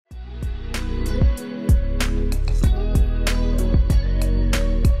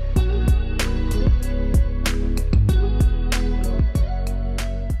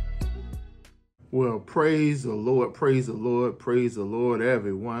Praise the Lord, praise the Lord, praise the Lord,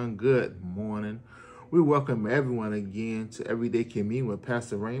 everyone. Good morning. We welcome everyone again to Everyday Communion with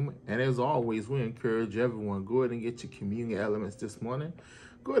Pastor Raymond. And as always, we encourage everyone, go ahead and get your communion elements this morning.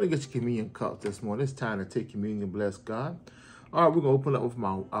 Go ahead and get your communion cup this morning. It's time to take communion and bless God. All right, we're going to open up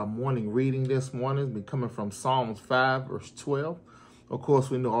with our morning reading this morning. It's been coming from Psalms 5, verse 12. Of course,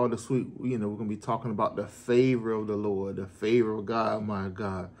 we know all this week, we're going to be talking about the favor of the Lord, the favor of God, my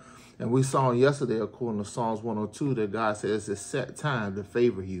God. And we saw yesterday, according to Psalms 102, that God says it's set time to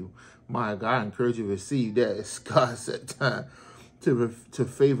favor you. My God, I encourage you to receive that. It's God's set time to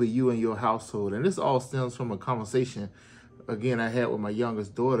favor you and your household. And this all stems from a conversation, again, I had with my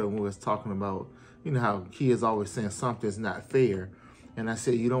youngest daughter when we was talking about, you know, how kids always saying something's not fair. And I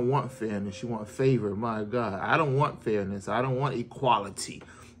said, you don't want fairness, you want favor. My God, I don't want fairness. I don't want equality.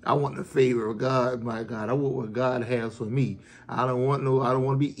 I want the favor of God, my God. I want what God has for me. I don't want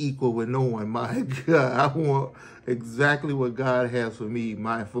to be equal with no one, my God. I want exactly what God has for me,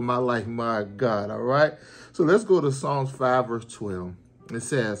 for my life, my God, all right? So let's go to Psalms 5, verse 12. It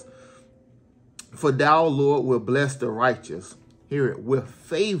says, for thou, Lord, will bless the righteous. Hear it. With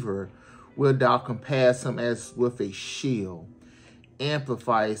favor will thou compass him as with a shield.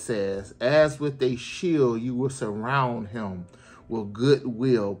 Amplified says, as with a shield you will surround him with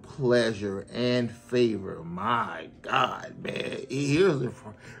goodwill, pleasure, and favor. My God, man.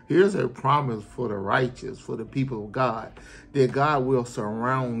 Here's a promise for the righteous, for the people of God, that God will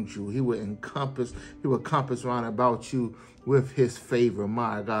surround you. He will compass round about you with his favor,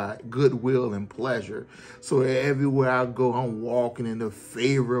 my God, goodwill and pleasure. So everywhere I go, I'm walking in the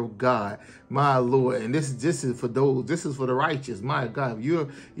favor of God, my Lord. And this is for the righteous, my God. If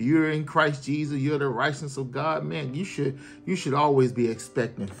you're in Christ Jesus, you're the righteousness of God, man. You should always be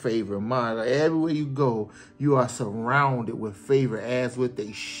expecting favor, my God. Everywhere you go, you are surrounded with favor as with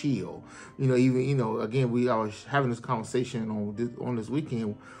a shield. You know, even, you know, again, I was having this conversation on this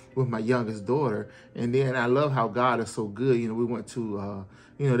weekend with my youngest daughter. And then I love how God is so good. You know, we went to,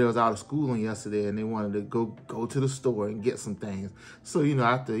 you know, they was out of school on yesterday and they wanted to go to the store and get some things. So, you know,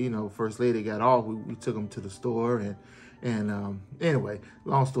 after, you know, First Lady got off, we took them to the store. And anyway,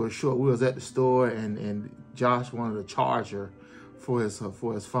 long story short, we was at the store and Josh wanted a charger for his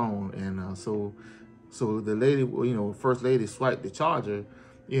phone. And so the lady, you know, First Lady swiped the charger,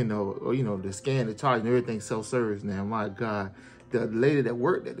 you know, or, you know, to scan the charger and everything's self-service now. My God. The lady that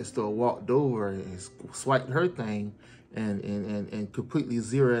worked at the store walked over and swiped her thing and completely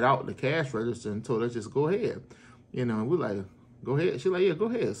zeroed out the cash register and told her just go ahead. You know, and we're like, go ahead. She's like, yeah, go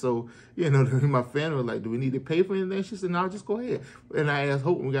ahead. So, you know, my family was like, do we need to pay for anything? She said, no, just go ahead. And I asked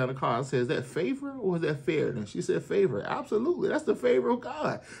Hope when we got in the car, I said, is that favor or is that fair? And she said, favor. Absolutely. That's the favor of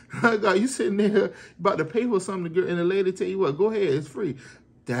God. God, you sitting there about to pay for something and the lady tell you what, go ahead, it's free.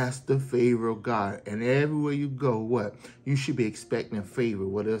 That's the favor of God. And everywhere you go, what? You should be expecting favor,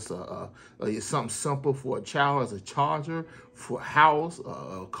 whether it's something simple for a child as a charger, for a house,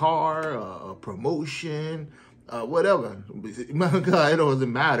 a car, a promotion, whatever. My God, it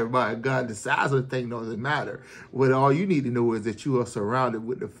doesn't matter. My God, the size of the thing doesn't matter. What all you need to know is that you are surrounded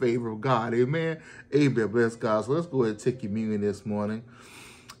with the favor of God. Amen? Amen. Bless God. So let's go ahead and take communion this morning.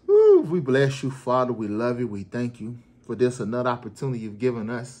 Woo, we bless you, Father. We love you. We thank you for this another opportunity you've given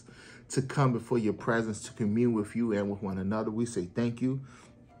us to come before your presence, to commune with you and with one another. We say thank you.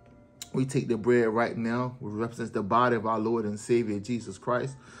 We take the bread right now, which represents the body of our Lord and Savior, Jesus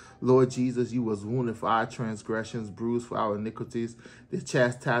Christ. Lord Jesus, you was wounded for our transgressions, bruised for our iniquities. The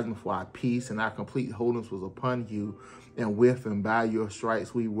chastisement for our peace and our complete wholeness was upon you. And with and by your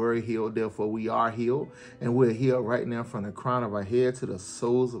stripes we were healed, therefore we are healed. And we're healed right now from the crown of our head to the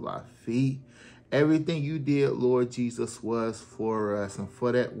soles of our feet. Everything you did, Lord Jesus, was for us. And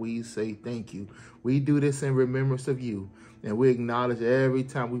for that, we say thank you. We do this in remembrance of you. And we acknowledge every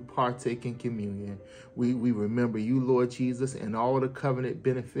time we partake in communion, we remember you, Lord Jesus, and all the covenant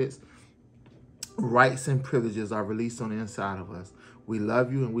benefits, rights, and privileges are released on the inside of us. We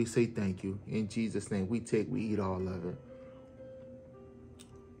love you and we say thank you. In Jesus' name, we eat all of it.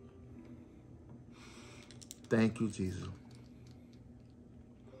 Thank you, Jesus.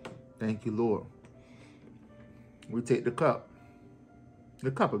 Thank you, Lord. We take the cup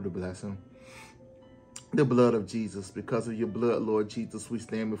of the blessing, the blood of Jesus. Because of your blood, Lord Jesus, we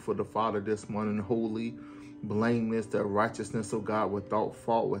stand before the Father this morning, holy, blameless, the righteousness of God, without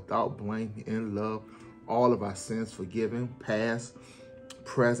fault, without blame, in love, all of our sins forgiven, past,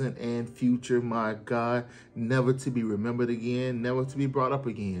 present, and future, my God, never to be remembered again, never to be brought up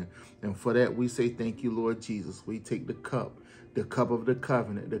again. And for that, we say thank you, Lord Jesus. We take the cup of the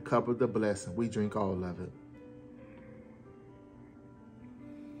covenant, the cup of the blessing. We drink all of it.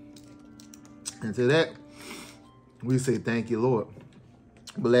 And to that, we say thank you, Lord.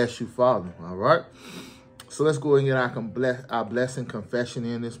 Bless you, Father. All right. So let's go and get our blessing confession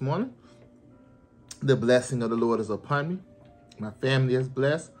in this morning. The blessing of the Lord is upon me. My family is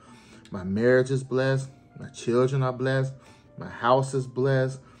blessed. My marriage is blessed. My children are blessed. My house is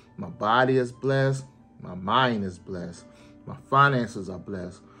blessed. My body is blessed. My mind is blessed. My finances are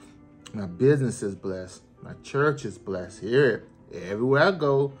blessed. My business is blessed. My church is blessed. Here, everywhere I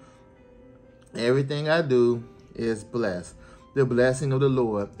go, everything I do is blessed. The blessing of the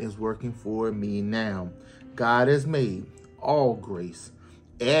Lord is working for me now. God has made all grace,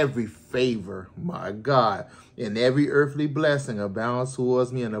 every favor, my God, and every earthly blessing abounds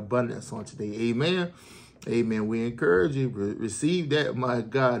towards me in abundance on today. Amen. Amen. We encourage you to receive that, my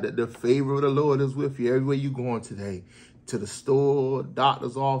God, that the favor of the Lord is with you everywhere you're going today. To the store,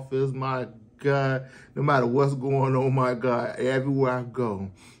 doctor's office, my God, no matter what's going on, my God, everywhere I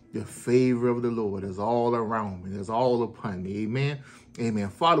go, the favor of the Lord is all around me. It's all upon me. Amen. Amen.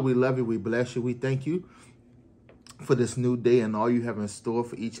 Father, we love you. We bless you. We thank you for this new day and all you have in store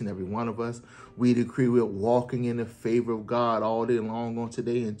for each and every one of us. We decree we're walking in the favor of God all day long on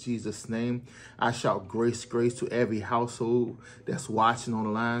today in Jesus' name. I shout grace, grace to every household that's watching on the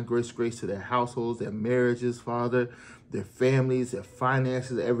line. Grace, grace to their households, their marriages, Father, their families, their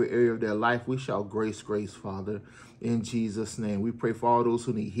finances, every area of their life. We shout grace, grace, Father, in Jesus' name. We pray for all those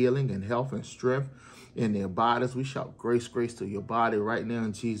who need healing and health and strength in their bodies. We shout grace, grace to your body right now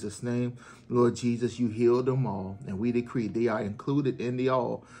in Jesus' name. Lord Jesus, you healed them all, and we decree they are included in the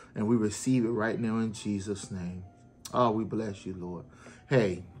all, and we receive it right now in Jesus' name. Oh, we bless you, Lord.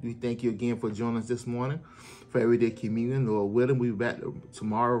 Hey, we thank you again for joining us this morning for Everyday Communion. Lord willing, we'll be back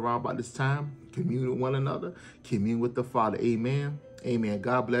tomorrow around about this time. Commune with one another. Commune with the Father. Amen. Amen.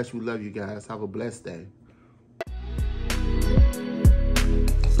 God bless you. Love you guys. Have a blessed day.